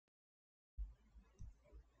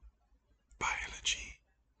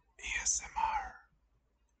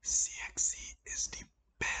is the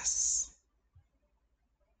best.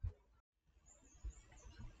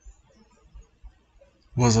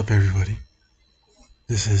 What's up, everybody?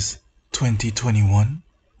 This is 2021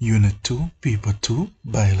 Unit 2, Paper 2,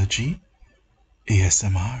 Biology,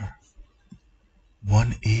 ASMR.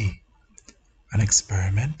 1A. An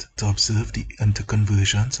experiment to observe the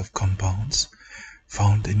interconversions of compounds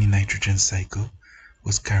found in the nitrogen cycle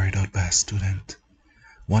was carried out by a student.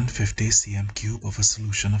 150 cm³ of a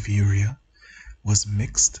solution of urea was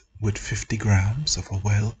mixed with 50 grams of a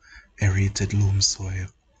well-aerated loam soil.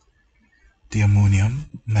 The ammonium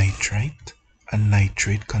nitrite and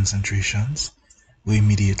nitrate concentrations were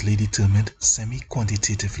immediately determined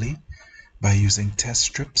semi-quantitatively by using test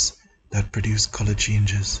strips that produced color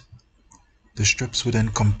changes. The strips were then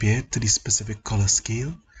compared to the specific color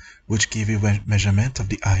scale, which gave a measurement of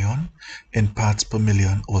the ion in parts per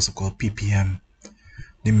million, also called ppm.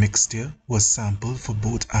 The mixture was sampled for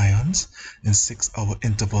both ions in 6-hour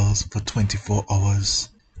intervals for 24 hours.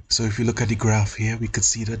 So if you look at the graph here, we could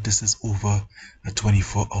see that this is over a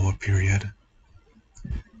 24-hour period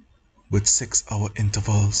with 6-hour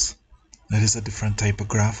intervals. That is a different type of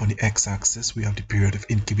graph. On the x-axis, we have the period of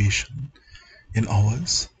incubation in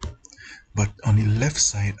hours. But on the left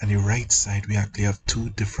side and the right side, we actually have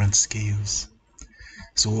two different scales.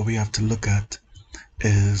 So what we have to look at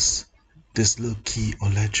is this little key or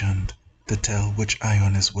legend to tell which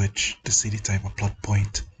ion is which, to see the type of plot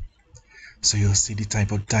point. So you'll see the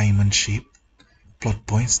type of diamond shape plot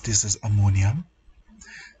points. This is ammonium,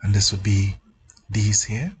 and this would be these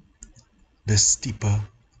here, this steeper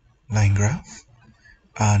line graph,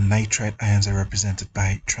 and nitrite ions are represented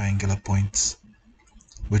by triangular points,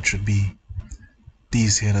 which would be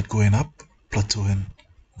these here that going up, plateauing,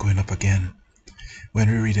 going up again. When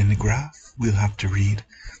we read in the graph, we'll have to read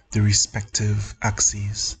the respective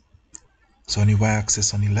axes. So on the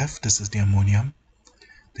y-axis on the left, this is the ammonium.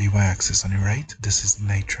 The y-axis on the right, this is the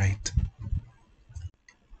nitrite.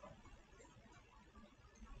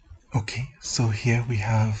 Okay, so here we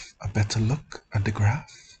have a better look at the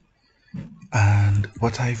graph. And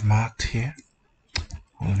what I've marked here,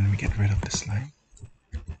 hold on, let me get rid of this line.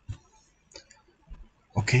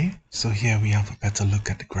 Okay, so here we have a better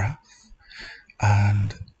look at the graph.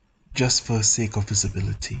 And just for sake of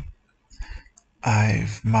visibility,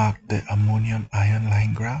 I've marked the ammonium ion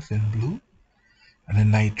line graph in blue, and the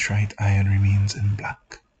nitrite ion remains in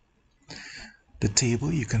black. The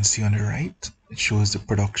table you can see on the right, it shows the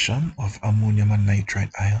production of ammonium and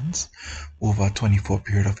nitrite ions over a 24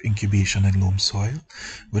 period of incubation in loam soil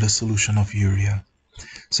with a solution of urea.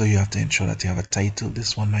 So you have to ensure that you have a title.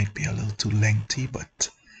 This one might be a little too lengthy, but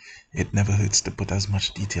it never hurts to put as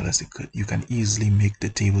much detail as you could. You can easily make the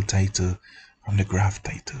table title from the graph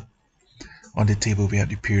title. On the table, we have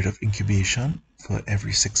the period of incubation for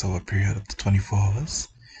every 6-hour period up to 24 hours,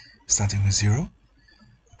 starting with 0.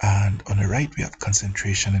 And on the right, we have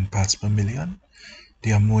concentration in parts per million,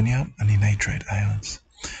 the ammonium and the nitrite ions.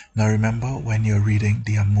 Now remember, when you're reading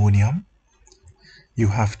the ammonium, you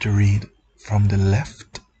have to read from the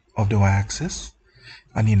left of the y-axis,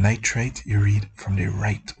 and the nitrite you read from the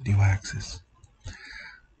right of the y-axis.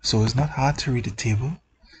 So it's not hard to read the table.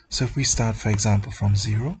 So if we start, for example, from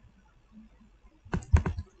 0,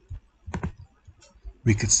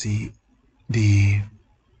 we could see the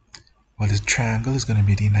triangle is going to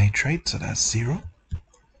be the nitrite, so that's 0,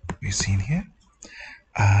 we've seen here,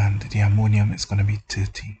 and the ammonium is going to be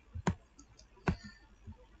 30.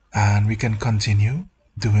 And we can continue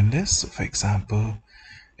doing this. So for example,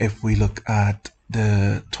 if we look at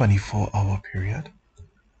the 24-hour period,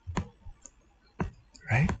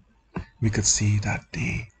 right, we could see that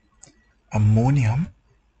the ammonium,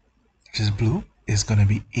 which is blue, is going to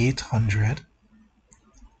be 800.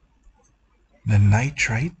 The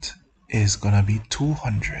nitrite is going to be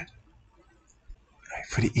 200. Right,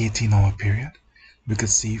 for the 18-hour period, we could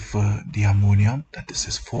see for the ammonium that this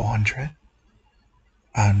is 400,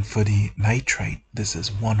 and for the nitrite this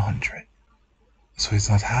is 100. So it's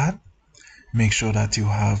not hard. Make sure that you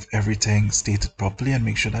have everything stated properly, and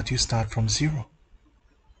make sure that you start from 0.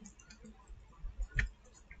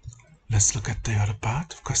 Let's look at the other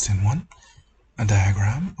part of question 1. A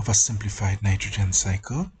diagram of a simplified nitrogen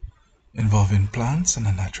cycle involving plants and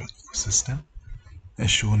a natural ecosystem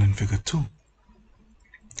is shown in figure 2.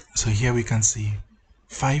 So here we can see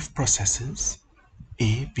 5 processes,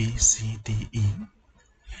 A, B, C, D, E,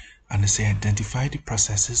 and they say identify the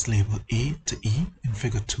processes labeled A to E in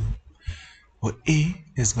figure 2. Well, A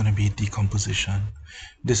is going to be decomposition.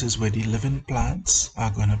 This is where the living plants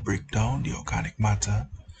are going to break down the organic matter,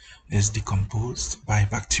 is decomposed by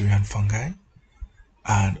bacteria and fungi,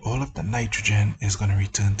 and all of the nitrogen is going to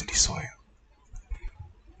return to the soil.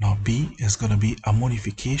 Now B is going to be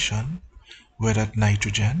ammonification, where that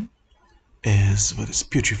nitrogen is, with its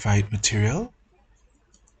putrefied material,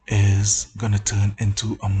 is going to turn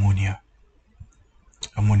into ammonia,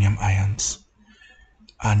 ammonium ions.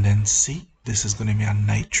 And then C, this is going to be a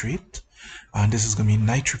nitrate, and this is going to be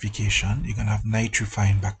nitrification. You're going to have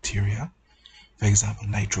nitrifying bacteria. For example,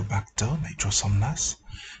 Nitrobacter, Nitrosomnus,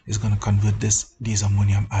 is going to convert these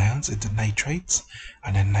ammonium ions into nitrites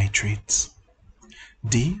and then nitrates.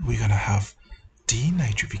 D, we're going to have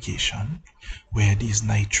denitrification, where these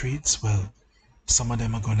nitrates, well, some of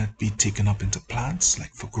them are going to be taken up into plants,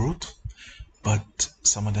 like for growth, but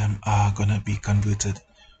some of them are going to be converted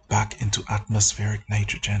back into atmospheric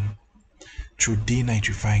nitrogen through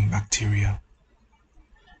denitrifying bacteria.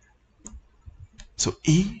 So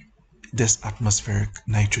E, this atmospheric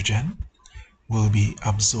nitrogen, will be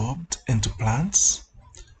absorbed into plants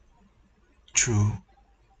through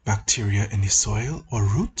bacteria in the soil or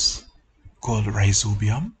roots called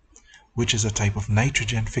rhizobium, which is a type of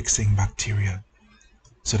nitrogen fixing bacteria.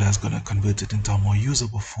 So that's going to convert it into a more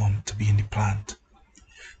usable form to be in the plant.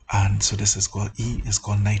 And so this is called E, is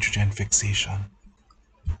called nitrogen fixation.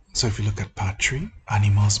 So if you look at part 3,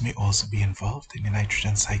 animals may also be involved in the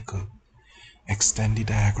nitrogen cycle. Extend the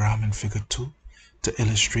diagram in figure 2 to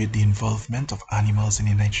illustrate the involvement of animals in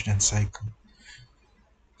the nitrogen cycle.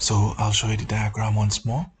 So I'll show you the diagram once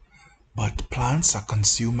more. But plants are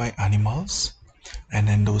consumed by animals, and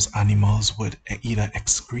then those animals would either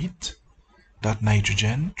excrete that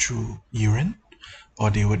nitrogen through urine, or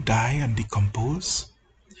they would die and decompose,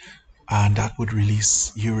 and that would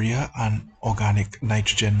release urea and organic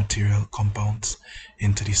nitrogen material compounds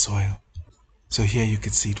into the soil. So here you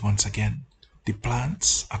can see it once again. The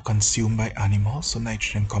plants are consumed by animals, so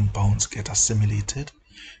nitrogen compounds get assimilated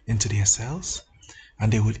into their cells,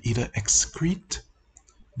 and they would either excrete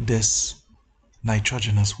this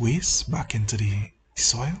nitrogenous waste back into the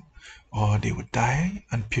soil, or they would die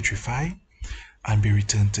and putrefy and be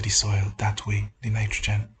returned to the soil that way, the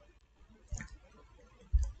nitrogen.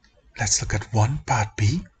 Let's look at part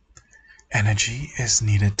B. Energy is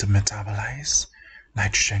needed to metabolize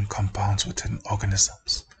nitrogen compounds within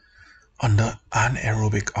organisms. Under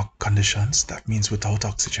anaerobic conditions, that means without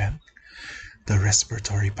oxygen, the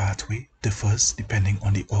respiratory pathway differs depending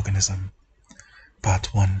on the organism.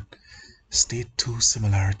 Part 1. State 2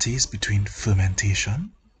 similarities between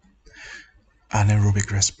fermentation,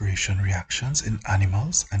 anaerobic respiration reactions in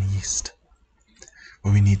animals, and yeast.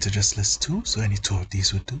 Well, we need to just list 2, so any 2 of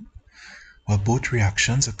these would do. Well, both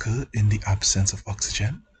reactions occur in the absence of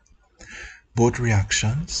oxygen. Both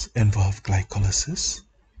reactions involve glycolysis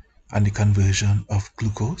and the conversion of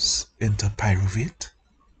glucose into pyruvate.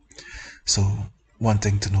 So one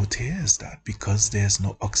thing to note here is that because there's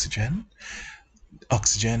no oxygen,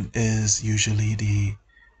 oxygen is usually the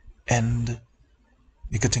end.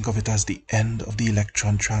 You can think of it as the end of the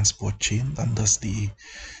electron transport chain, and thus the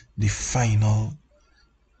final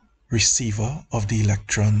receiver of the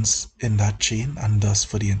electrons in that chain, and thus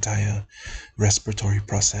for the entire respiratory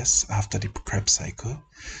process after the Krebs cycle.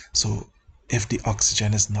 So if the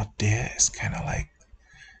oxygen is not there, it's kind of like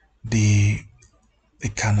the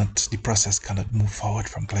process cannot move forward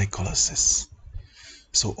from glycolysis.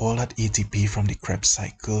 So all that ATP from the Krebs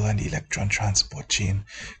cycle and the electron transport chain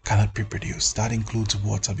cannot be produced. That includes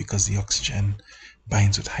water, because the oxygen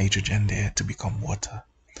binds with hydrogen there to become water.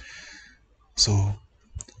 So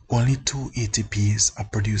only 2 ATPs are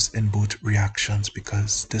produced in both reactions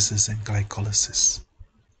because this is in glycolysis.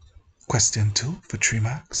 Question 2 for 3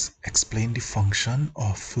 marks. Explain the function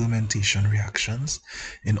of fermentation reactions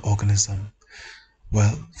in organism.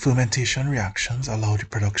 Well, fermentation reactions allow the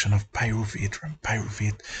production of pyruvate.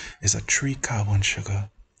 Pyruvate is a 3-carbon sugar,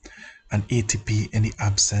 and ATP in the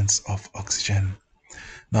absence of oxygen.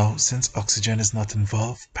 Now, since oxygen is not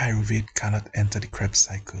involved, pyruvate cannot enter the Krebs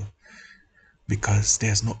cycle because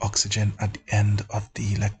there's no oxygen at the end of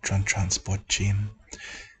the electron transport chain.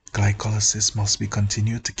 Glycolysis must be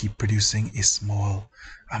continued to keep producing a small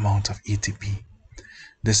amount of ATP.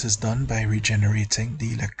 This is done by regenerating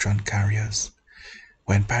the electron carriers.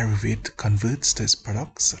 When pyruvate converts to its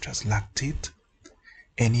products such as lactate,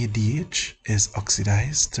 NADH is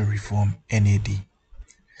oxidized to reform NAD.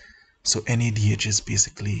 So NADH is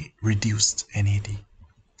basically reduced NAD.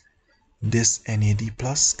 This NAD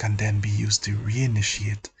plus can then be used to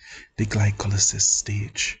reinitiate the glycolysis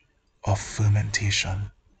stage of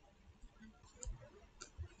fermentation.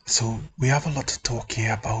 So we have a lot to talk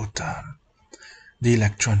here about the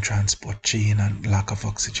electron transport chain and lack of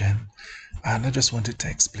oxygen, and I just wanted to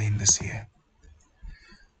explain this here.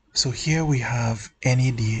 So here we have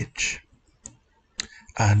NADH,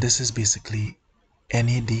 and this is basically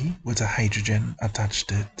NAD with a hydrogen attached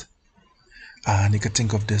to it. And you could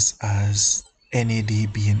think of this as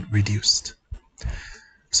NAD being reduced.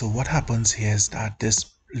 So what happens here is that this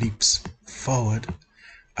leaps forward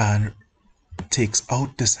and takes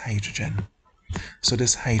out this hydrogen. So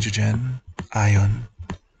this hydrogen ion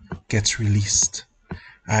gets released.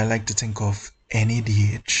 I like to think of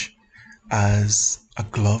NADH as a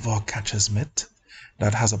glove or catcher's mitt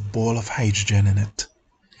that has a ball of hydrogen in it.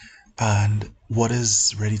 And what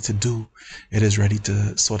is ready to do? It is ready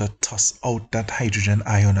to sort of toss out that hydrogen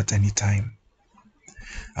ion at any time.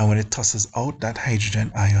 And when it tosses out that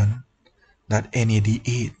hydrogen ion, that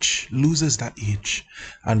NADH loses that H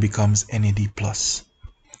and becomes NAD+.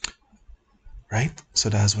 Right? So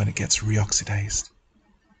that's when it gets reoxidized.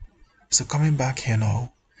 So coming back here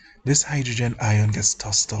now, this hydrogen ion gets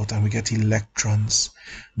tossed out and we get electrons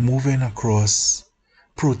moving across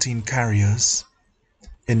protein carriers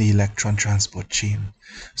in the electron transport chain.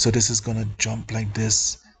 So this is going to jump like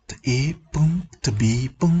this to A, boom, to B,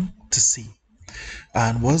 boom, to C.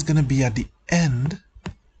 And what's going to be at the end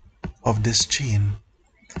of this chain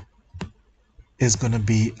is going to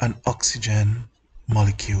be an oxygen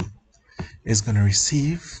molecule. It's going to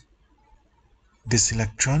receive this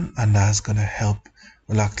electron, and that's going to help,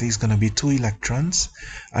 well, actually it's going to be 2 electrons,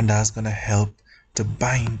 and that's going to help to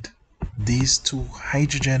bind these 2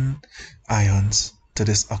 hydrogen ions to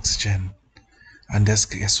this oxygen. And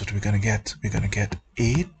guess what we're going to get? We're going to get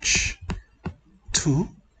H2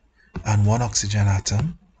 and 1 oxygen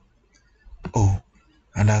atom, O,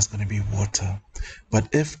 and that's going to be water. But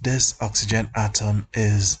if this oxygen atom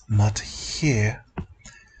is not here,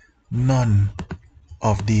 none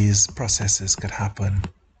of these processes could happen.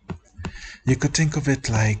 You could think of it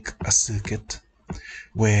like a circuit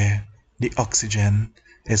where the oxygen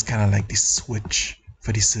is kind of like the switch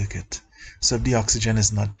for the circuit. So if the oxygen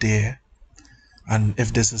is not there, and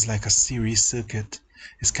if this is like a series circuit,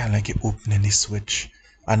 it's kind of like you're opening the switch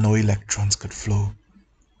and no electrons could flow.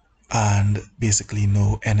 And basically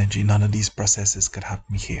no energy, none of these processes could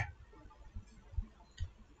happen here.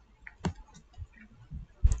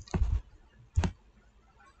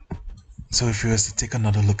 So if we was to take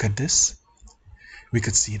another look at this, we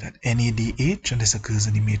could see that NADH, and this occurs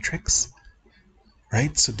in the matrix,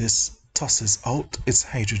 right? So this tosses out its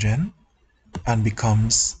hydrogen and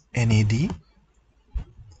becomes NAD,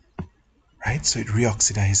 right? So it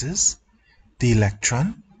reoxidizes. The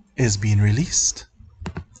electron is being released,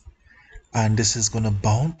 and this is going to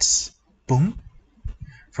bounce, boom,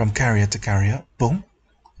 from carrier to carrier, boom,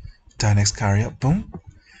 to the next carrier, boom,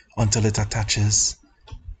 until it attaches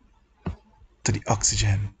to the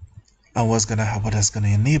oxygen. And what's going to happen, what that's going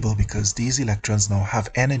to enable, because these electrons now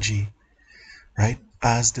have energy, right?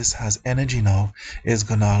 As this has energy now, it's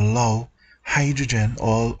going to allow hydrogen,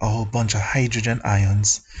 or a whole bunch of hydrogen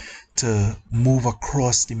ions, to move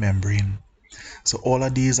across the membrane. So all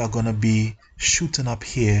of these are going to be shooting up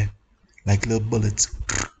here like little bullets,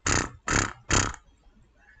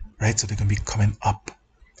 right? So they're going to be coming up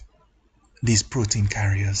these protein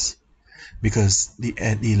carriers, because the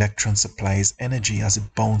electron supplies energy as it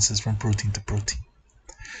bounces from protein to protein.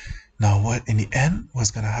 Now what in the end, what's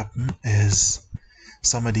going to happen is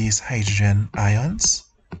some of these hydrogen ions,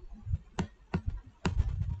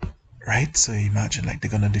 right? So imagine like they're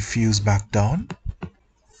going to diffuse back down.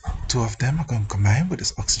 2 of them are going to combine with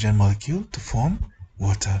this oxygen molecule to form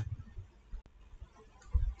water.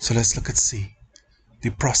 So let's look at C. The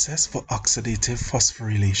process for oxidative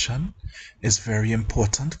phosphorylation is very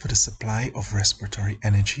important for the supply of respiratory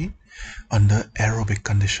energy under aerobic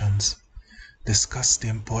conditions. Discuss the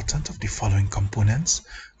importance of the following components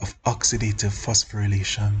of oxidative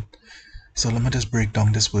phosphorylation. So let me just break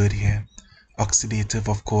down this word here. Oxidative,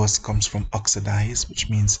 of course, comes from oxidize, which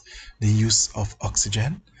means the use of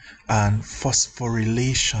oxygen, and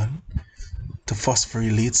phosphorylation, to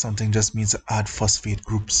phosphorylate something, just means to add phosphate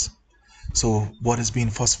groups. So what is being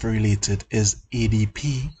phosphorylated is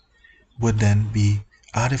ADP would then be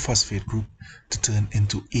add a phosphate group to turn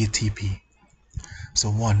into ATP. So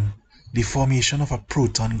 1, the formation of a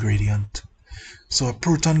proton gradient. So a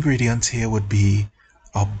proton gradient here would be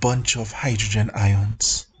a bunch of hydrogen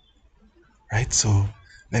ions, right? So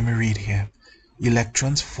let me read here.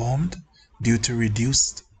 Electrons formed due to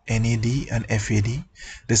reduced NAD and FAD.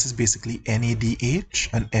 This is basically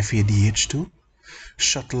NADH and FADH2.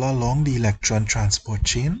 Shuttle along the electron transport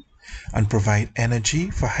chain and provide energy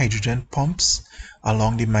for hydrogen pumps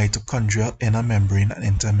along the mitochondrial inner membrane and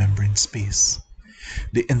intermembrane space.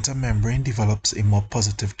 the intermembrane develops a more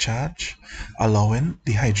positive charge, allowing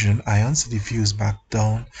the hydrogen ions to diffuse back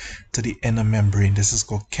down to the inner membrane. This is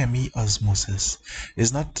called chemiosmosis.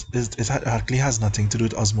 It actually has nothing to do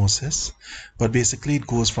with osmosis, but basically it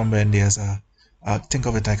goes from when there's think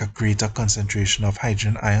of it like a greater concentration of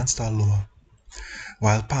hydrogen ions to a lower,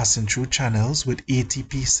 while passing through channels with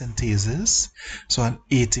ATP synthesis. So an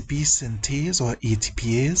ATP synthase or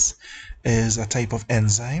ATPase is a type of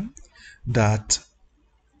enzyme that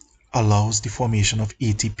allows the formation of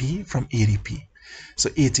ATP from ADP. So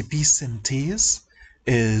ATP synthase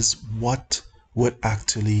is what would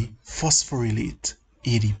actually phosphorylate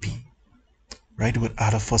ADP, right? It would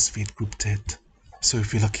add a phosphate group to it. So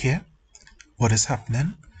if you look here, what is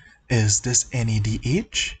happening is this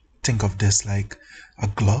NADH, think of this like a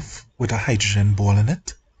glove with a hydrogen ball in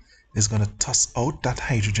it, is going to toss out that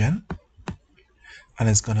hydrogen and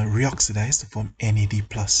it's going to reoxidize to form NAD+.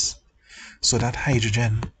 So that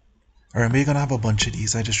hydrogen, remember you're going to have a bunch of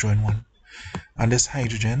these, I just drawing one. And this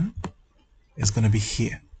hydrogen is going to be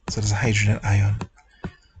here. So there's a hydrogen ion.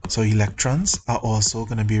 So electrons are also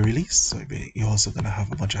going to be released. So you're also going to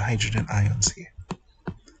have a bunch of hydrogen ions here.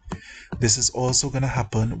 This is also going to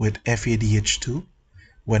happen with FADH2.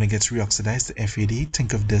 When it gets reoxidized to FAD,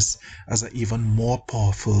 think of this as an even more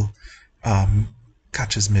powerful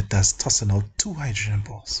catcher's mitt that's tossing out 2 hydrogen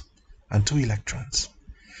balls and 2 electrons.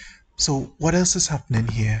 So what else is happening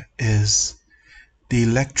here is the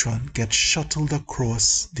electron gets shuttled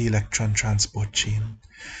across the electron transport chain.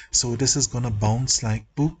 So this is going to bounce like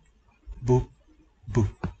boop, boop, boop.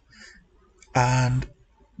 And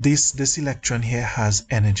this electron here has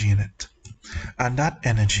energy in it. And that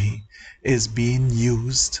energy is being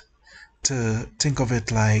used to, think of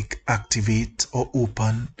it like, activate or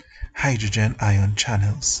open hydrogen ion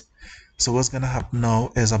channels. So what's going to happen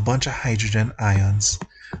now is a bunch of hydrogen ions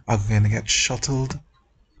are going to get shuttled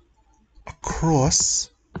across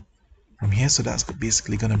from here. So that's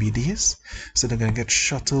basically going to be these. So they're going to get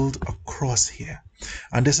shuttled across here.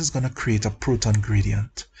 And this is going to create a proton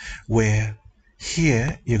gradient where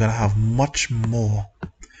here you're going to have much more,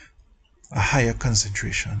 a higher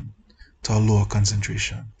concentration to a lower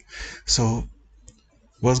concentration. So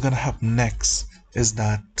what's going to happen next is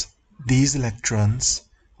that these electrons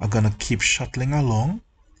are going to keep shuttling along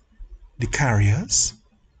the carriers,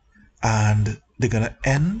 and they're going to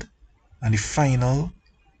end, and the final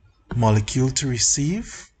molecule to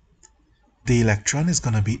receive the electron is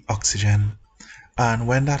going to be oxygen. And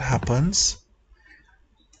when that happens,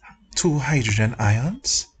 2 hydrogen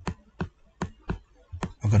ions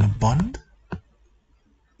are going to bond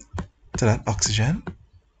to that oxygen,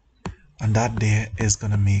 and that there is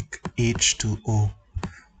going to make H2O,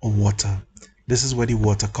 or water. This is where the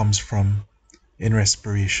water comes from in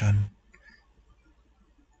respiration.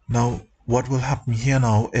 Now what will happen here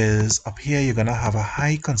now is up here you're going to have a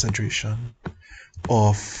high concentration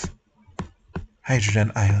of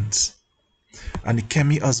hydrogen ions, and the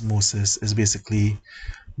chemiosmosis is basically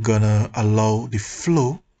going to allow the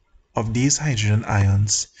flow of these hydrogen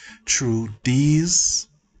ions through these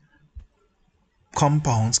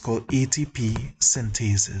compounds called ATP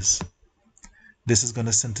synthases. This is going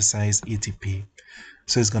to synthesize ATP.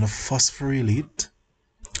 So it's going to phosphorylate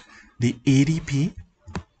the ADP,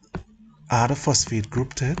 add a phosphate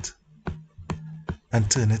group to it, and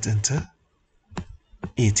turn it into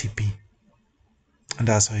ATP. And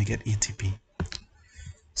that's how you get ATP.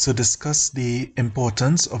 So discuss the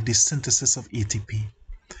importance of the synthesis of ATP.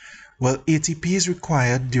 Well, ATP is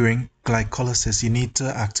required during glycolysis. You need to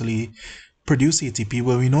actually produce ATP.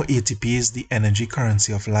 Well, we know ATP is the energy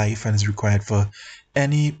currency of life and is required for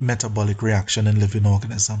any metabolic reaction in living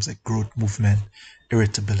organisms like growth, movement,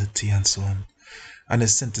 irritability, and so on. And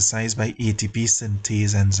is synthesized by ATP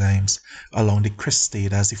synthase enzymes along the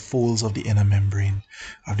cristae, as the folds of the inner membrane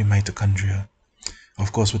of the mitochondria.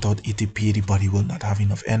 Of course, without ATP, the body will not have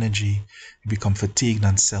enough energy, become fatigued,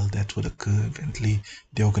 and cell death would occur. Eventually,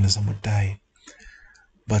 the organism would die.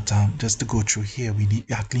 But just to go through here, we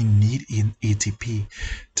actually need ATP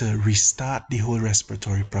to restart the whole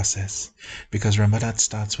respiratory process. Because remember, that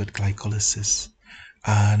starts with glycolysis.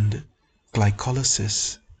 And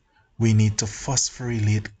glycolysis, we need to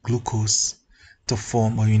phosphorylate glucose to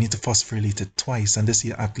form, or you need to phosphorylate it twice. And this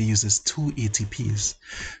actually uses 2 ATPs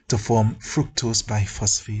to form fructose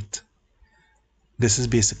biphosphate. This is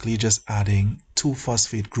basically just adding 2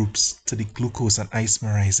 phosphate groups to the glucose and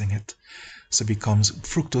isomerizing it. So it becomes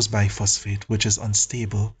fructose biphosphate, which is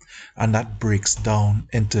unstable, and that breaks down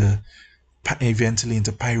eventually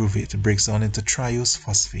into pyruvate. It breaks down into triose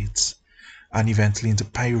phosphates and eventually into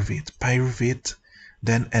pyruvate. Pyruvate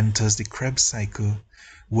then enters the Krebs cycle,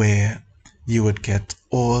 where you would get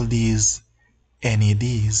all these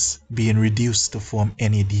NADs being reduced to form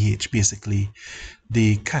NADH. Basically,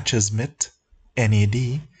 the catcher's mitt,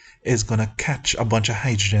 NAD, is going to catch a bunch of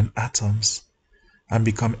hydrogen atoms and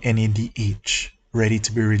become NADH, ready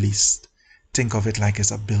to be released. Think of it like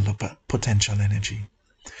it's a build-up of potential energy.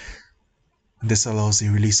 This allows the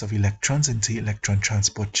release of electrons into the electron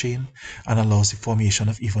transport chain and allows the formation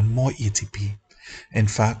of even more ATP. In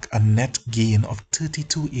fact, a net gain of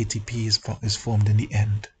 32 ATP is formed in the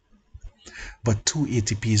end. But 2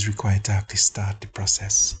 ATP is required to actually start the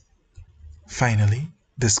process. Finally,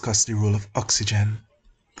 discuss the role of oxygen.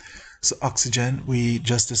 So oxygen, we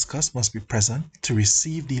just discussed, must be present to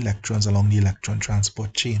receive the electrons along the electron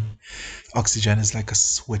transport chain. Oxygen is like a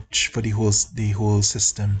switch for the whole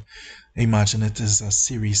system. Imagine it as a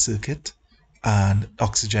series circuit and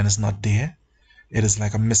oxygen is not there. It is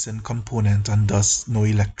like a missing component, and thus no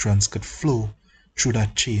electrons could flow through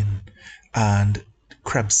that chain, and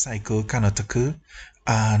Krebs cycle cannot occur,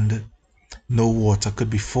 and no water could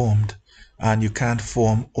be formed, and you can't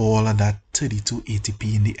form all of that 32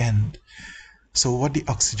 ATP in the end. So what the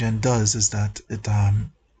oxygen does is that it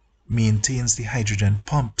maintains the hydrogen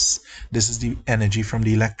pumps. This is the energy from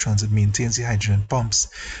the electrons. It maintains the hydrogen pumps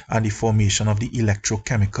and the formation of the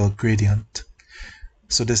electrochemical gradient.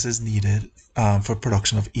 So this is needed for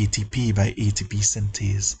production of ATP by ATP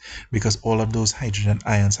synthase, because all of those hydrogen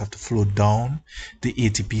ions have to flow down the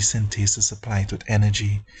ATP synthase to supply it with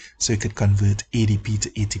energy, so it could convert ADP to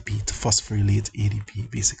ATP, to phosphorylate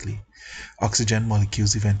ADP basically. Oxygen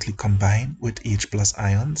molecules eventually combine with H plus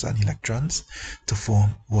ions and electrons to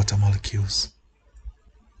form water molecules.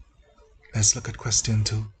 Let's look at question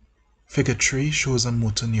 2. Figure 3 shows a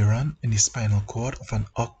motor neuron in the spinal cord of an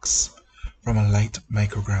ox from a light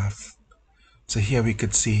micrograph. So here we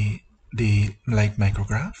could see the light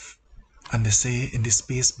micrograph, and they say in the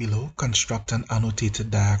space below, construct an annotated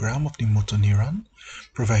diagram of the motor neuron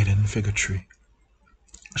provided in figure 3.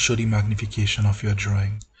 Show the magnification of your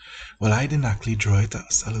drawing. Well, I didn't actually draw it. I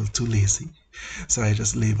was a little too lazy, so I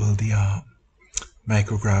just labeled the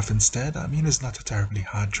micrograph instead. I mean, it's not a terribly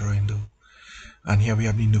hard drawing though. And here we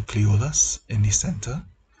have the nucleolus in the center,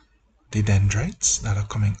 the dendrites that are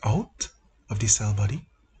coming out of the cell body,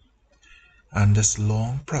 and this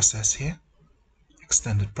long process here,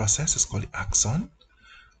 extended process, is called the axon,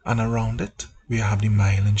 and around it we have the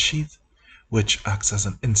myelin sheath, which acts as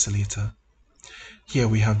an insulator. Here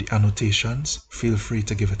we have the annotations. Feel free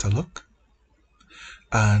to give it a look.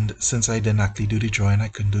 And since I didn't actually do the drawing, I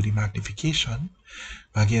couldn't do the magnification.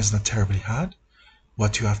 But again, it's not terribly hard.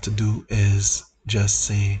 What you have to do is just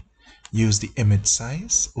say use the image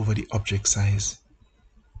size over the object size.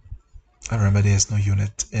 And remember, there's no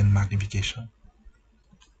unit in magnification.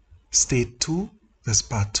 State 2, this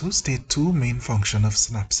part 2, state 2, main function of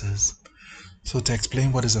synapses. So to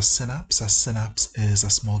explain what is a synapse is a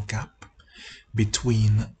small gap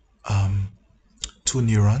between two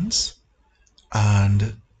neurons, and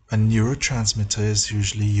a neurotransmitter is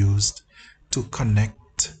usually used to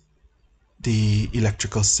connect the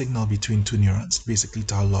electrical signal between two neurons, basically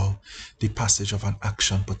to allow the passage of an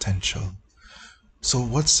action potential. So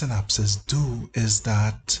what synapses do is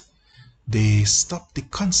that they stop the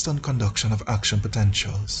constant conduction of action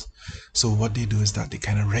potentials. So what they do is that they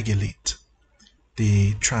kind of regulate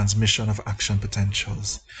the transmission of action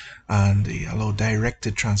potentials, and they allow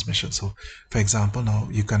directed transmission. So for example, now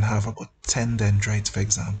you can have about 10 dendrites, for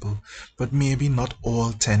example, but maybe not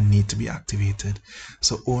all 10 need to be activated.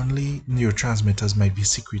 So only neurotransmitters might be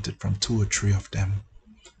secreted from 2 or 3 of them,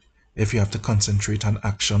 if you have to concentrate on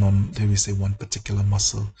action on, let me say, one particular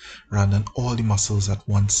muscle rather than all the muscles at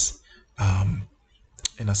once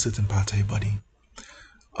in a certain part of your body.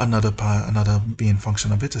 Another main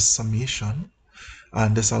function of it is summation,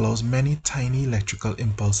 and this allows many tiny electrical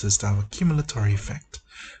impulses to have a cumulatory effect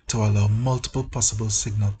to allow multiple possible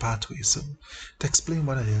signal pathways. So to explain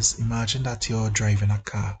what it is, imagine that you're driving a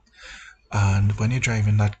car, and when you're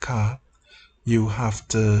driving that car, you have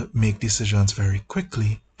to make decisions very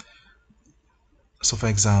quickly. So for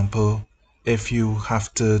example, if you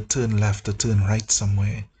have to turn left or turn right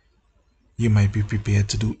somewhere, you might be prepared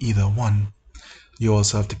to do either one. You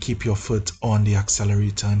also have to keep your foot on the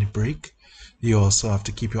accelerator and the brake. You also have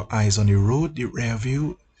to keep your eyes on the road, the rear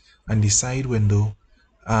view, and the side window,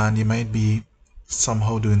 and you might be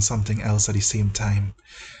somehow doing something else at the same time.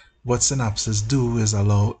 What synapses do is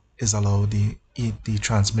allow the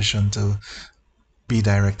transmission to be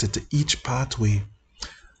directed to each pathway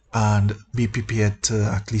and be prepared to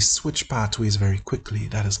actually switch pathways very quickly.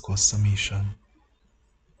 That is called summation.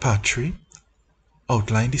 Part 3.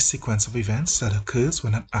 Outline the sequence of events that occurs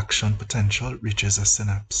when an action potential reaches a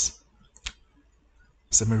synapse.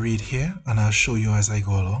 So let me read here and I'll show you as I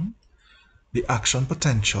go along. The action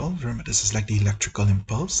potential, remember this is like the electrical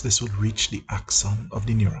impulse, this will reach the axon of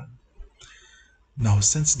the neuron. Now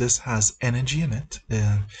since this has energy in it,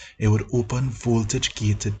 it would open voltage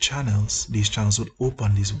gated channels. These channels would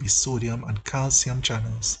open, these would be sodium and calcium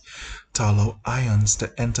channels to allow ions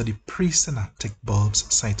to enter the presynaptic bulb's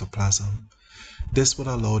cytoplasm. This would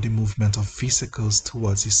allow the movement of vesicles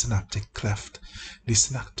towards the synaptic cleft. The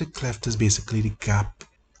synaptic cleft is basically the gap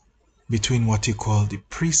between what you call the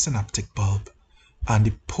presynaptic bulb and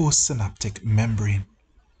the postsynaptic membrane,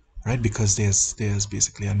 right? Because there's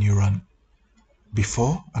basically a neuron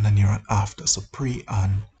before and a neuron after, so pre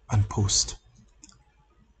and post.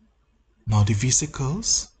 Now the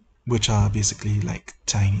vesicles, which are basically like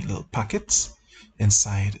tiny little packets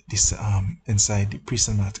inside this inside the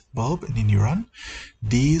presynaptic bulb in the neuron,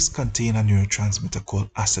 these contain a neurotransmitter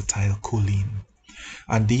called acetylcholine,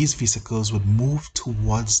 and these vesicles would move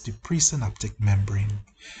towards the presynaptic membrane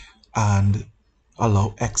and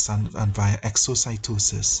allow and via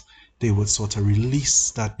exocytosis they would sort of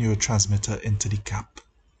release that neurotransmitter into the gap.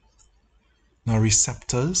 Now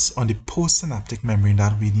receptors on the postsynaptic membrane,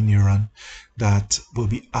 that will be the neuron that will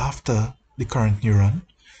be after the current neuron,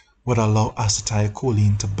 would allow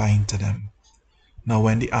acetylcholine to bind to them. Now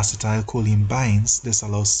when the acetylcholine binds, this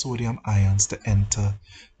allows sodium ions to enter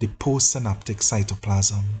the postsynaptic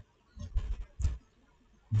cytoplasm.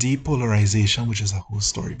 Depolarization, which is a whole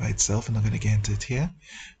story by itself, I'm not going to get into it here,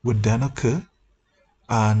 would then occur.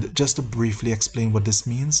 And just to briefly explain what this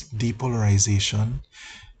means, depolarization,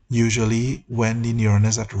 usually when the neuron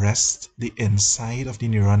is at rest, the inside of the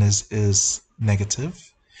neuron is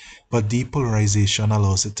negative, but depolarization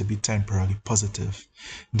allows it to be temporarily positive.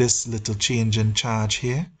 This little change in charge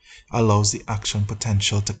here allows the action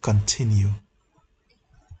potential to continue.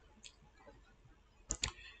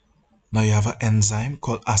 Now you have an enzyme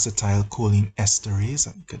called acetylcholine esterase,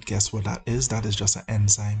 and you could guess what that is. That is just an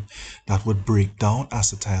enzyme that would break down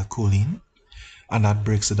acetylcholine, and that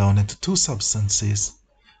breaks it down into two substances,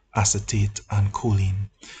 acetate and choline.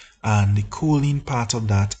 And the choline part of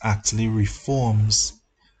that actually reforms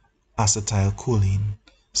acetylcholine,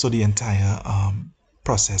 so the entire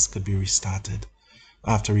process could be restarted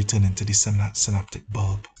after returning to the synaptic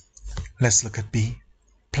bulb. Let's look at B.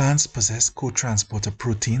 Plants possess co-transporter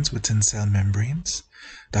proteins within cell membranes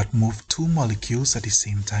that move two molecules at the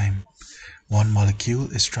same time. One molecule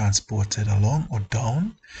is transported along or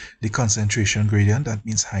down the concentration gradient, that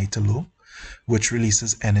means high to low, which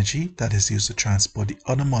releases energy that is used to transport the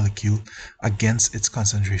other molecule against its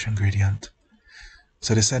concentration gradient.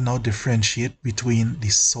 So they said now differentiate between the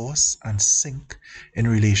source and sink in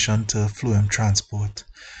relation to phloem transport.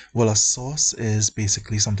 Well, a source is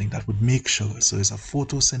basically something that would make sugar. So it's a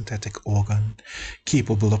photosynthetic organ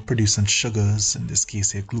capable of producing sugars, in this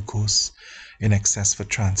case here glucose, in excess for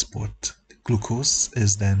transport. Glucose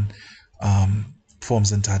is then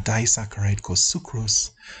forms into a disaccharide called sucrose,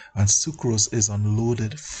 and sucrose is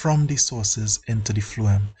unloaded from the sources into the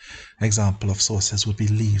phloem. Example of sources would be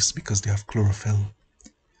leaves because they have chlorophyll.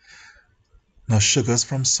 Now sugars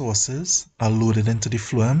from sources are loaded into the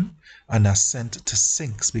phloem and are sent to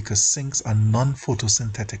sinks because sinks are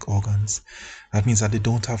non-photosynthetic organs. That means that they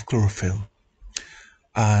don't have chlorophyll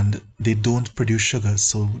and they don't produce sugars,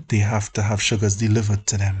 so they have to have sugars delivered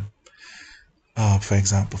to them, for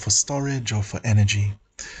example for storage or for energy.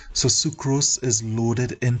 So sucrose is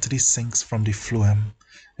loaded into the sinks from the phloem.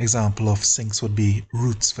 Example of sinks would be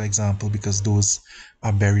roots, for example, because those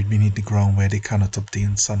are buried beneath the ground where they cannot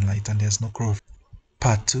obtain sunlight and there's no chlorophyll.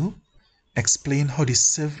 Part 2. Explain how the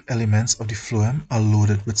sieve elements of the phloem are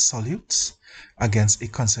loaded with solutes against a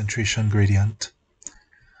concentration gradient.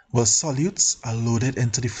 Well, solutes are loaded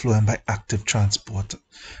into the phloem by active transport.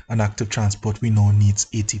 And active transport we know needs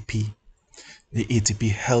ATP. The ATP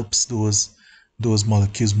helps those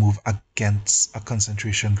molecules move against a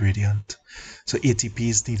concentration gradient. So ATP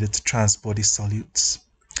is needed to transport the solutes.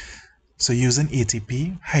 So using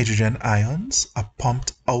ATP, hydrogen ions are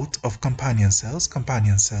pumped out of companion cells.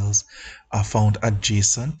 Companion cells are found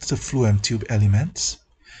adjacent to phloem tube elements.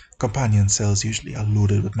 Companion cells usually are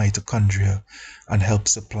loaded with mitochondria and help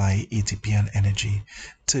supply ATP and energy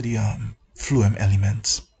to the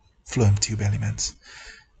phloem tube elements.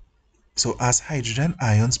 So as hydrogen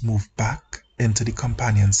ions move back into the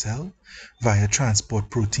companion cell via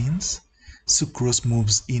transport proteins, sucrose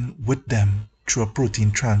moves in with them through a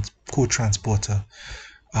protein co-transporter.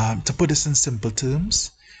 To put this in simple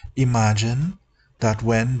terms, imagine that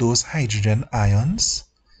when those hydrogen ions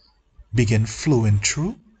begin flowing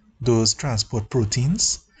through those transport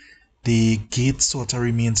proteins, the gate sort of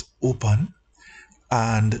remains open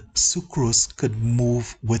and sucrose could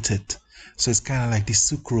move with it. So it's kind of like the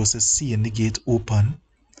sucrose is seeing the gate open,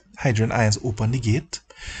 hydrogen ions open the gate,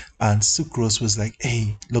 and sucrose was like,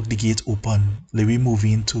 hey, look, the gate open, let me move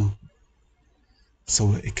in too.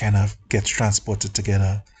 So it kind of gets transported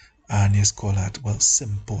together, and it's called that, well,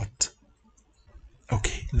 symport.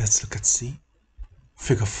 Okay, let's look at C.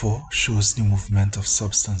 Figure 4 shows the movement of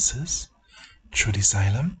substances through the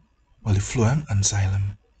xylem, well, the phloem and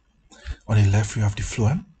xylem. On the left we have the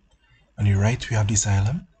phloem, on the right we have the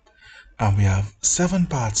xylem, and we have 7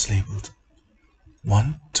 parts labeled.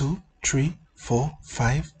 1, 2, 3, 4,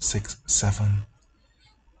 5, 6, 7.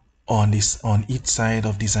 On each side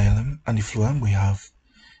of the xylem and the phloem we have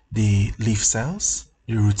the leaf cells,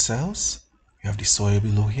 the root cells, we have the soil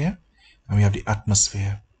below here, and we have the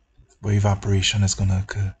atmosphere where evaporation is going to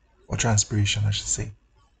occur, or transpiration I should say.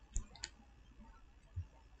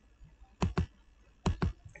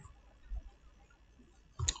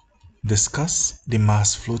 Discuss the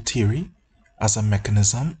mass flow theory as a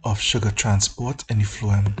mechanism of sugar transport in the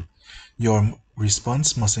phloem. Your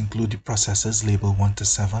response must include the processes labeled 1 to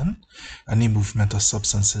 7 and the movement of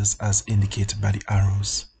substances as indicated by the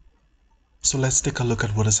arrows. So let's take a look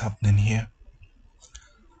at what is happening here.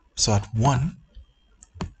 So at 1,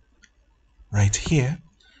 right here,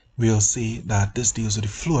 we'll see that this deals with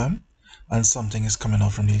the phloem and something is coming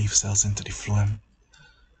out from the leaf cells into the phloem.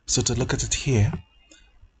 So to look at it here,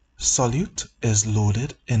 solute is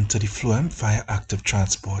loaded into the phloem via active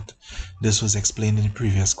transport. This was explained in the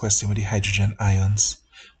previous question with the hydrogen ions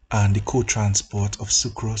and the co-transport of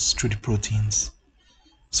sucrose through the proteins.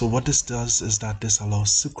 So what this does is that this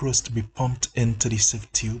allows sucrose to be pumped into the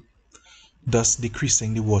sieve tube, thus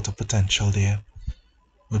decreasing the water potential there.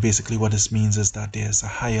 Well, basically what this means is that there's a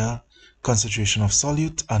higher concentration of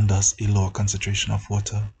solute and thus a lower concentration of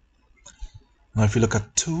water. Now if you look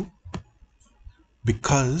at 2,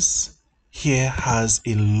 because here has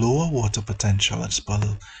a lower water potential, let's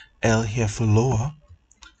spell L here for lower,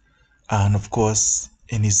 and of course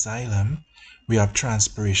in the xylem we have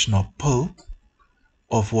transpiration or pull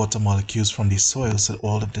of water molecules from the soil, so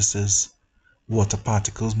all of this is water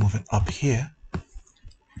particles moving up here.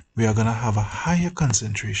 We are going to have a higher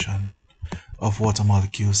concentration of water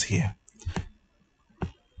molecules here,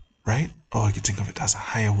 right? Or you can think of it as a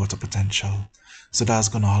higher water potential. So that's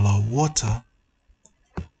going to allow water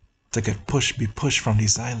to be pushed from the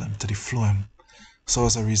xylem to the phloem. So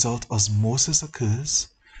as a result, osmosis occurs,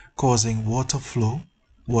 causing water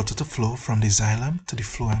to flow from the xylem to the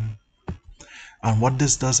phloem. And what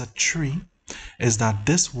this does at 3 is that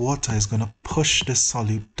this water is going to push the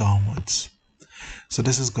solute downwards. So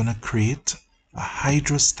this is going to create a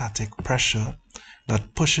hydrostatic pressure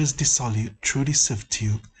that pushes the solute through the sieve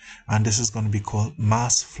tube, and this is going to be called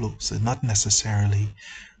mass flow. So not necessarily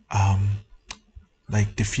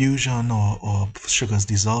like diffusion or sugars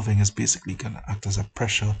dissolving, is basically going to act as a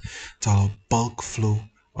pressure to allow bulk flow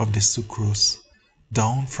of the sucrose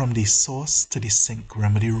down from the source to the sink.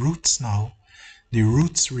 Remember the roots now. The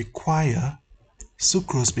roots require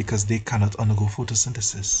sucrose because they cannot undergo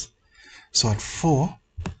photosynthesis. So at 4,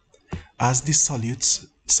 as the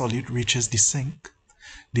solute reaches the sink,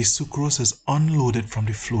 the sucrose is unloaded from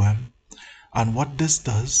the phloem. And what this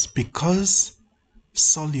does, because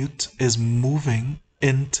solute is moving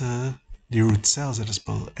into the root cells, that is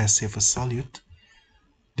spelled S here for solute,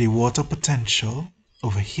 the water potential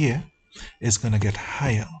over here is going to get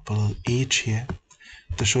higher. Put a little H here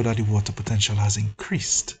to show that the water potential has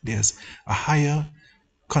increased. There's a higher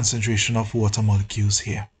concentration of water molecules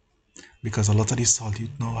here because a lot of the solute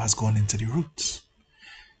now has gone into the roots.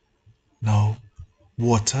 Now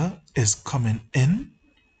water is coming in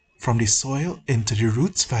from the soil into the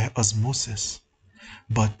roots via osmosis,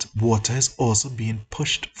 but water is also being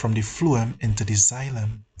pushed from the phloem into the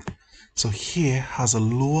xylem. So here has a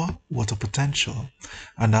lower water potential,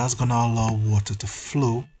 and that's going to allow water to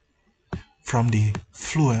flow from the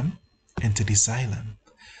phloem into the xylem.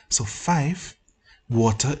 So 5,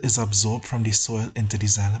 water is absorbed from the soil into the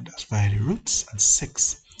xylem, that's via the roots. And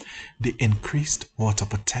 6, the increased water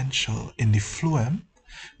potential in the phloem,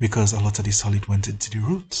 because a lot of the solid went into the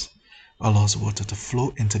roots, allows water to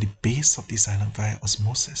flow into the base of the xylem via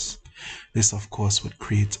osmosis. This of course would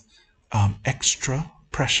create extra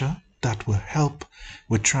pressure that will help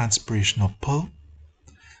with transpiration or pull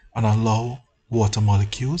and allow water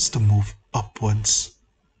molecules to move upwards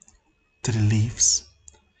to the leaves.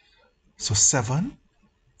 So 7,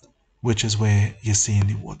 which is where you're seeing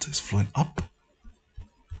the water is flowing up,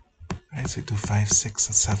 right? So 2, 5, 6,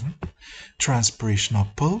 and 7. Transpiration or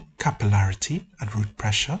pull, capillarity, and root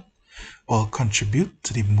pressure all contribute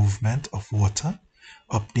to the movement of water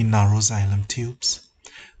up the narrow xylem tubes.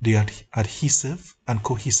 The adhesive and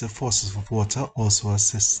cohesive forces of water also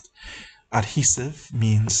assist. Adhesive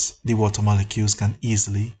means the water molecules can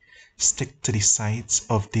easily stick to the sides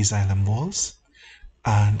of the xylem walls,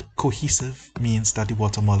 and cohesive means that the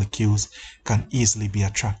water molecules can easily be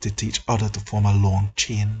attracted to each other to form a long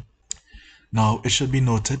chain. Now, it should be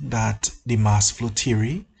noted that the mass flow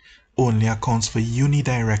theory only accounts for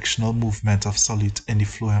unidirectional movement of solute in the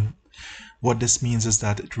phloem. What this means is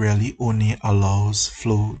that it really only allows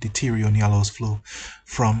flow, the theory only allows flow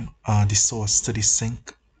from the source to the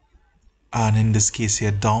sink, and in this case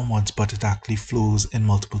here downwards, but it actually flows in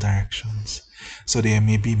multiple directions. So there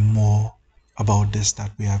may be more about this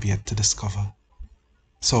that we have yet to discover.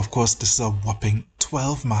 So of course this is a whopping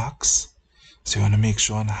 12 marks, so you want to make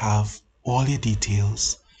sure and have all your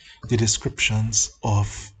details, the descriptions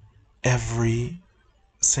of every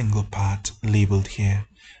single part labeled here,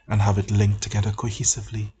 and have it linked together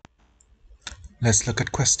cohesively. Let's look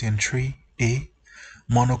at question 3a.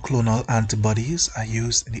 Monoclonal antibodies are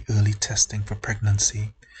used in the early testing for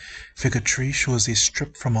pregnancy. Figure 3 shows a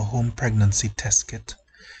strip from a home pregnancy test kit.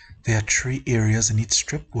 There are 3 areas in each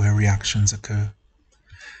strip where reactions occur.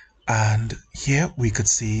 And here we could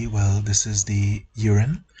see, well, this is the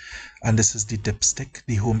urine, and this is the dipstick,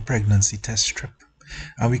 the home pregnancy test strip.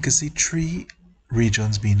 And we can see 3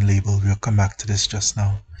 regions being labeled. We'll come back to this just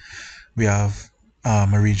now. We have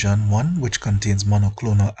a region 1, which contains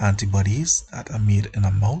monoclonal antibodies that are made in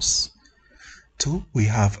a mouse. 2, we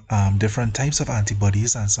have different types of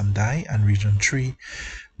antibodies and some dye. And region 3,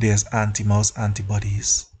 there's anti-mouse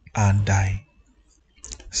antibodies and dye.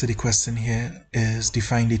 So the question here is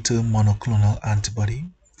define the term monoclonal antibody.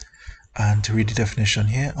 And to read the definition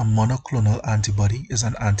here, a monoclonal antibody is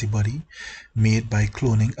an antibody made by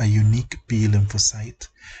cloning a unique B lymphocyte,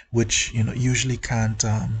 which usually can't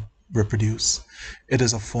reproduce. It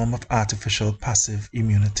is a form of artificial passive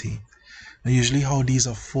immunity. Now, usually how these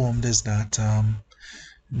are formed is that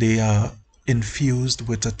they are infused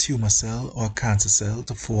with a tumor cell or cancer cell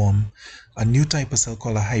to form a new type of cell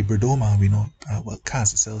called a hybridoma. We know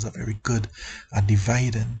cancer cells are very good at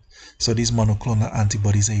dividing, so these monoclonal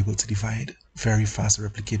antibodies are able to divide very fast,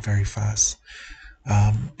 replicate very fast.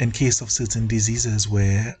 In case of certain diseases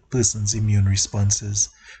where a person's immune response is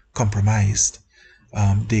compromised,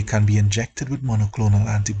 they can be injected with monoclonal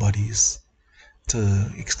antibodies to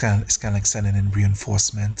kind of like sending in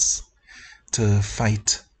reinforcements to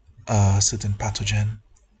fight a certain pathogen.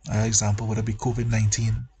 Example would be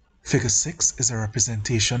COVID-19. Figure 6 is a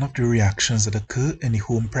representation of the reactions that occur in the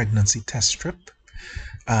home pregnancy test strip.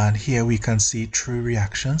 And here we can see 3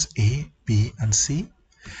 reactions, A, B, and C.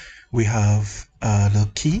 We have a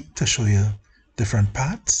little key to show you different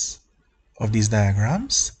parts of these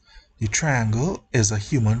diagrams. The triangle is a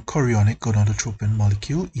human chorionic gonadotropin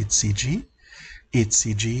molecule, HCG.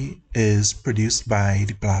 HCG is produced by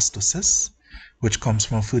the blastocyst, which comes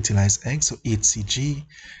from a fertilized egg. So HCG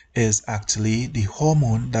is actually the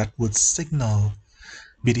hormone that would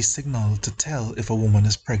be the signal to tell if a woman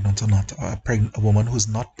is pregnant or not. A woman who's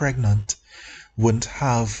not pregnant wouldn't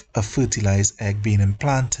have a fertilized egg being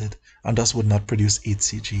implanted and thus would not produce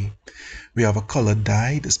HCG. We have a colored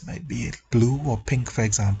dye. This might be blue or pink, for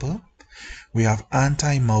example. We have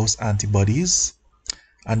anti-mouse antibodies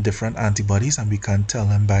and different antibodies, and we can tell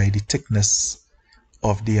them by the thickness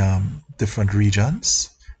of the different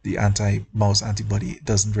regions. The anti-mouse antibody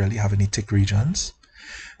doesn't really have any thick regions.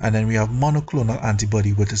 And then we have monoclonal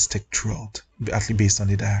antibody with is thick throughout, actually based on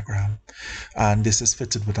the diagram. And this is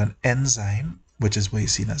fitted with an enzyme, which is what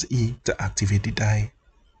is seen as E, to activate the dye.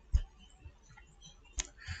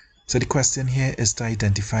 So the question here is to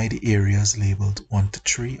identify the areas labeled 1 to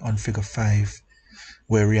 3 on figure 5,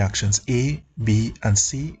 where reactions A, B, and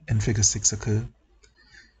C in figure 6 occur.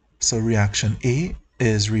 So reaction A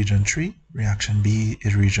is region 3, reaction B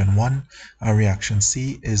is region 1, and reaction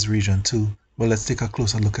C is region 2. Well, let's take a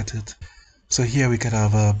closer look at it. So here we could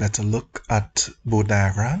have a better look at both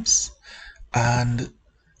diagrams, and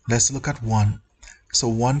let's look at 1. So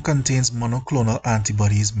 1 contains monoclonal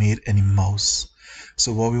antibodies made in a mouse.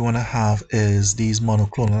 So what we want to have is these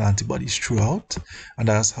monoclonal antibodies throughout, and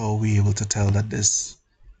that's how we're able to tell that this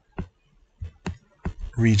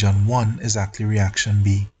region 1 is actually reaction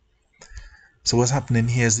B. So what's happening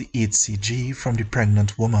here is the HCG from the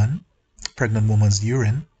pregnant woman's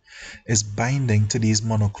urine is binding to these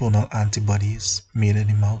monoclonal antibodies made in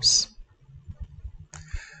the mouse.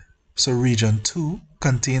 So region 2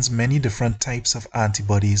 contains many different types of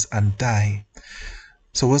antibodies and dye.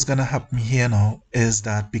 So what's going to happen here now is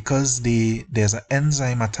that because there's an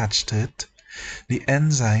enzyme attached to it, the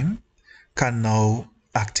enzyme can now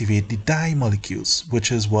activate the dye molecules,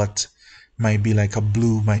 which is what might be like a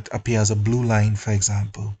blue, might appear as a blue line, for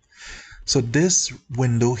example. So this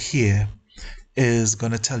window here is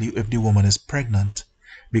going to tell you if the woman is pregnant,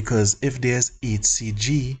 because if there's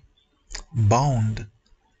HCG bound,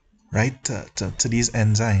 right, to these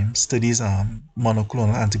enzymes, to these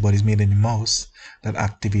monoclonal antibodies made in the mouse that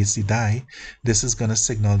activates the dye, this is going to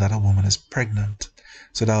signal that a woman is pregnant.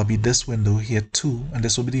 So that'll be this window here too, and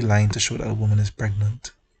this will be the line to show that a woman is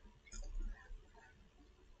pregnant.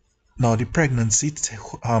 Now the pregnancy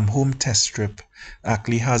home test strip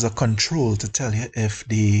actually has a control to tell you if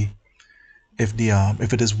it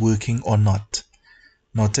is working or not.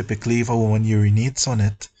 Now typically if a woman urinates on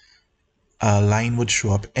it, a line would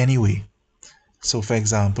show up anyway. So for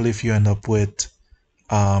example, if you end up with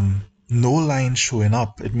no line showing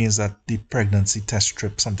up, it means that the pregnancy test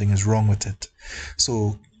strip, something is wrong with it.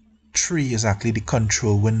 So 3 is actually the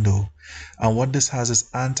control window, and what this has is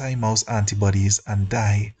anti-mouse antibodies and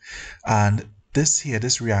dye, and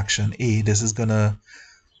this reaction A, this is gonna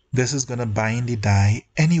bind the dye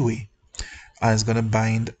anyway, and it's gonna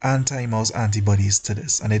bind anti-mouse antibodies to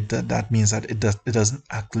this, and that means that it doesn't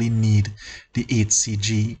actually need the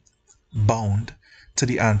HCG bound to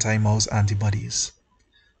the anti-mouse antibodies,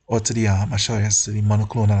 or to the to the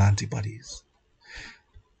monoclonal antibodies.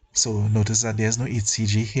 So notice that there's no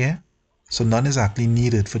HCG here, so none is actually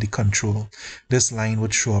needed for the control. This line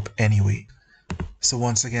would show up anyway. So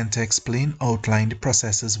once again, to explain, outline the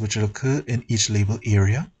processes which will occur in each label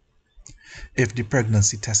area. If the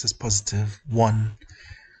pregnancy test is positive, 1,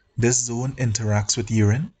 this zone interacts with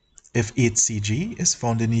urine. If HCG is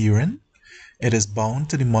found in the urine, it is bound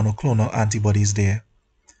to the monoclonal antibodies there.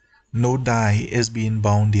 No dye is being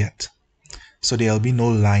bound yet, so there will be no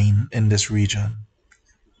line in this region.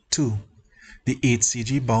 2, the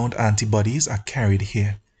HCG bound antibodies are carried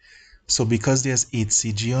here. So because there's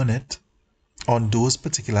HCG on it, on those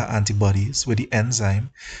particular antibodies with the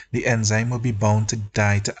enzyme will be bound to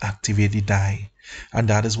dye to activate the dye, and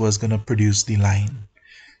that is what's going to produce the line.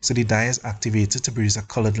 So the dye is activated to produce a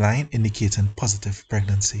colored line indicating positive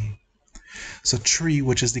pregnancy. So 3,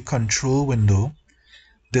 which is the control window,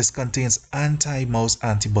 this contains anti-mouse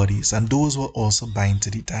antibodies, and those will also bind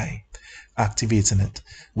to the dye, activating it,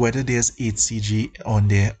 whether there's HCG on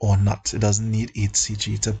there or not. It doesn't need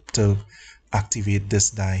HCG to activate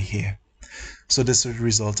this dye here. So this would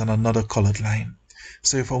result in another colored line.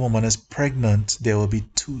 So if a woman is pregnant,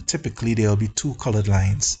 typically there will be 2 colored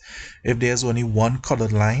lines. If there's only 1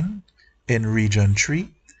 colored line in region 3,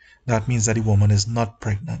 that means that the woman is not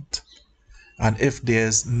pregnant. And if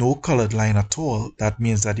there's no colored line at all, that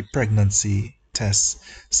means that the pregnancy test,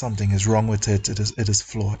 something is wrong with it. It is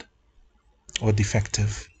flawed or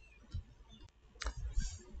defective.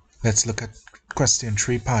 Let's look at question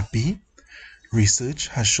 3, part B. Research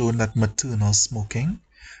has shown that maternal smoking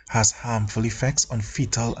has harmful effects on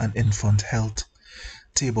fetal and infant health.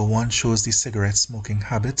 Table 1 shows the cigarette smoking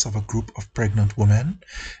habits of a group of pregnant women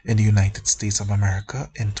in the United States of America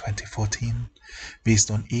in 2014,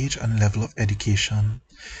 based on age and level of education.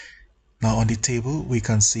 Now on the table, we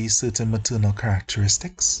can see certain maternal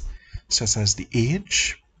characteristics, such as the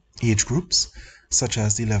age groups, such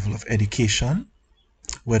as the level of education,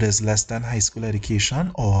 whether it's less than high school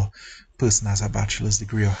education or person has a bachelor's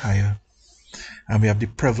degree or higher. And we have the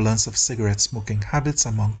prevalence of cigarette smoking habits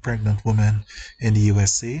among pregnant women in the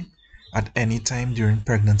USA at any time during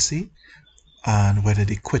pregnancy, and whether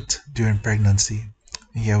they quit during pregnancy.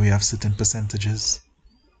 And here we have certain percentages.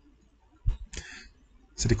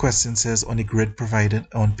 So the question says, on the grid provided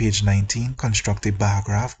on page 19, construct a bar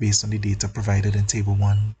graph based on the data provided in table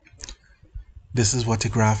 1. This is what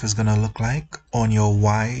your graph is going to look like. On your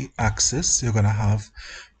y-axis, you're going to have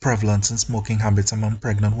prevalence in smoking habits among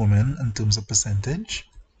pregnant women in terms of percentage.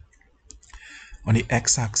 On the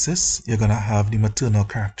x-axis, you're going to have the maternal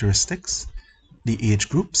characteristics, the age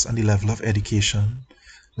groups, and the level of education,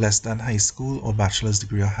 less than high school or bachelor's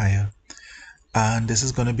degree or higher. And this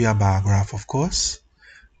is going to be a bar graph, of course.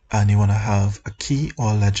 And you want to have a key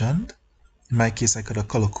or legend. In my case, I could have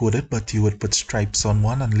color-coded, but you would put stripes on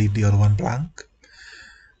one and leave the other one blank.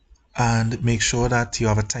 And make sure that you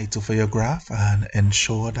have a title for your graph, and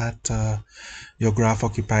ensure that your graph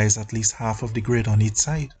occupies at least half of the grid on each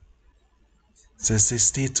side. So it says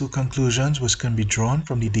state 2 conclusions which can be drawn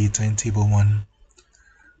from the data in table 1.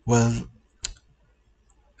 Well,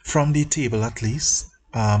 from the table at least,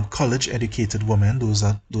 college-educated women,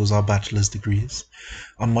 those are bachelor's degrees,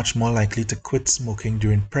 are much more likely to quit smoking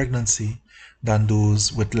during pregnancy than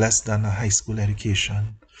those with less than a high school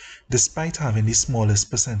education, despite having the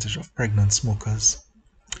smallest percentage of pregnant smokers.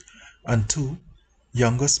 And 2,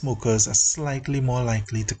 Younger smokers are slightly more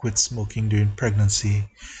likely to quit smoking during pregnancy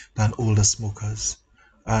than older smokers.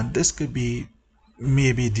 And this could be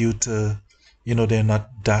maybe due to, they're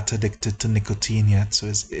not that addicted to nicotine yet, so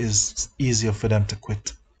it's easier for them to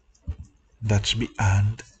quit. That should be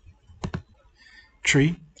and.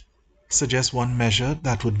 3. Suggest one measure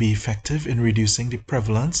that would be effective in reducing the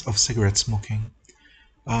prevalence of cigarette smoking.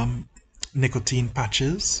 Nicotine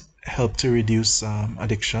patches help to reduce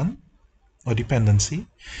addiction or dependency.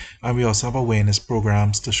 And we also have awareness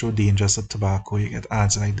programs to show dangers of tobacco. You get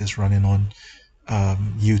ads like this running on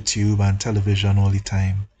YouTube and television all the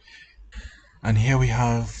time. And here we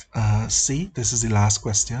have C. This is the last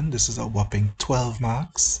question. This is a whopping 12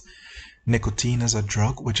 marks. Nicotine is a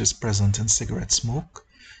drug which is present in cigarette smoke.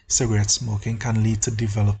 Cigarette smoking can lead to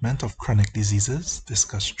development of chronic diseases.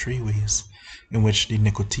 Discuss 3 ways in which the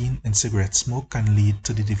nicotine in cigarette smoke can lead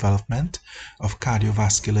to the development of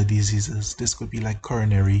cardiovascular diseases. This could be like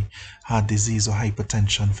coronary heart disease or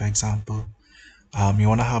hypertension, for example. You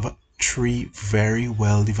want to have 3 very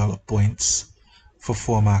well developed points for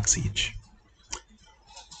 4 marks each.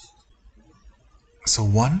 So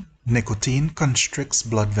 1. Nicotine constricts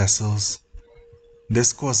blood vessels.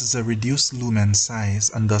 This causes a reduced lumen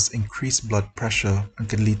size and thus increased blood pressure and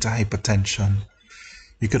can lead to hypertension.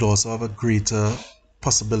 You could also have a greater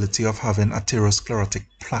possibility of having atherosclerotic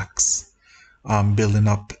plaques building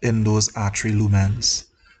up in those artery lumens,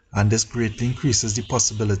 and this greatly increases the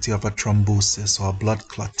possibility of a thrombosis or a blood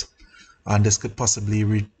clot, and this could possibly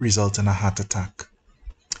result in a heart attack.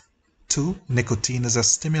 2. Nicotine is a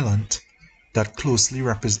stimulant that closely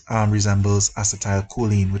resembles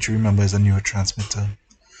acetylcholine, which remember is a neurotransmitter.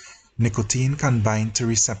 Nicotine can bind to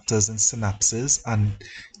receptors in synapses and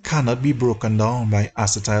cannot be broken down by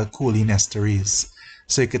acetylcholine esterase.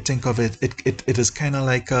 So you could think of it is kind of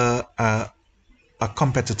like a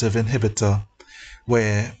competitive inhibitor,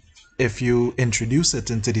 where if you introduce it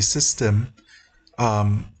into the system,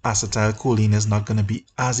 acetylcholine is not going to be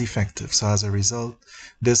as effective. So as a result,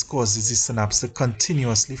 this causes the synapse to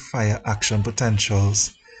continuously fire action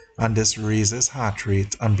potentials, and this raises heart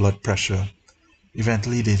rate and blood pressure,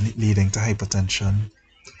 eventually leading to hypertension.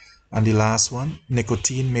 And the last one,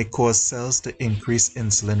 nicotine may cause cells to increase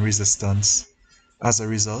insulin resistance. As a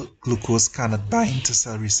result, glucose cannot bind to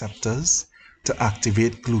cell receptors to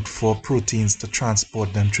activate GLUT4 proteins to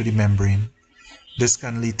transport them through the membrane. This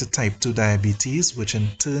can lead to type 2 diabetes, which in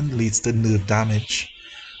turn leads to nerve damage,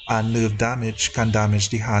 and nerve damage can damage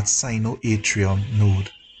the heart's sinoatrial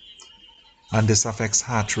node. And this affects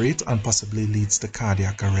heart rate and possibly leads to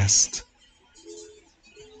cardiac arrest.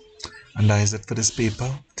 And that is it for this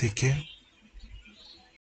paper. Take care.